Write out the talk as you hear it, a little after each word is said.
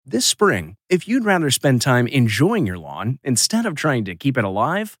This spring, if you'd rather spend time enjoying your lawn instead of trying to keep it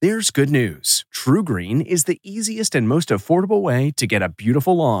alive, there's good news. True Green is the easiest and most affordable way to get a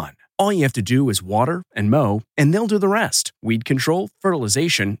beautiful lawn. All you have to do is water and mow, and they'll do the rest. Weed control,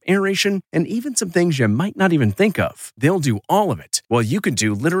 fertilization, aeration, and even some things you might not even think of. They'll do all of it, while you can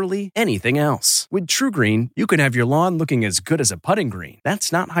do literally anything else. With True Green, you can have your lawn looking as good as a putting green.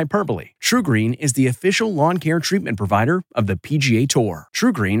 That's not hyperbole. True Green is the official lawn care treatment provider of the PGA Tour.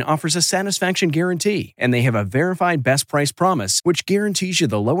 True Green offers a satisfaction guarantee, and they have a verified best price promise, which guarantees you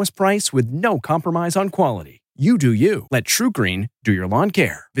the lowest price with no compromise on quality. You do you. Let True Green do your lawn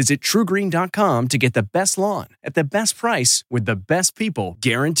care. Visit truegreen.com to get the best lawn at the best price with the best people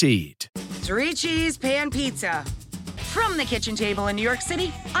guaranteed. 3 cheese pan pizza. From the kitchen table in New York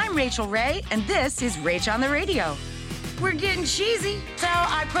City, I'm Rachael Ray, and this is Rach on the Radio. We're getting cheesy. So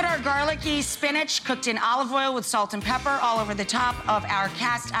I put our garlicky spinach cooked in olive oil with salt and pepper all over the top of our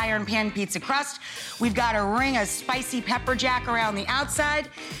cast iron pan pizza crust. We've got a ring of spicy pepper jack around the outside.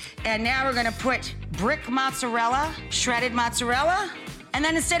 And now we're gonna put brick mozzarella, shredded mozzarella. And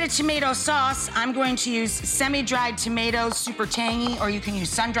then instead of tomato sauce, I'm going to use semi-dried tomatoes, super tangy, or you can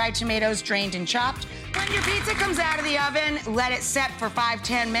use sun-dried tomatoes, drained and chopped. When your pizza comes out of the oven, let it set for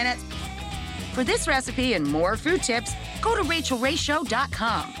 5-10 minutes. For this recipe and more food tips, go to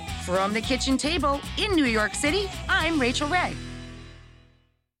RachelRayShow.com. From the kitchen table in New York City, I'm Rachael Ray.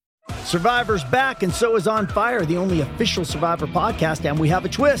 Survivor's back, and so is On Fire, the only official Survivor podcast, and we have a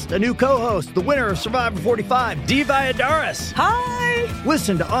twist, a new co-host, the winner of Survivor 45, Dee Valladares. Hi!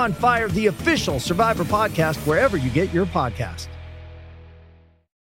 Listen to On Fire, the official Survivor podcast, wherever you get your podcast.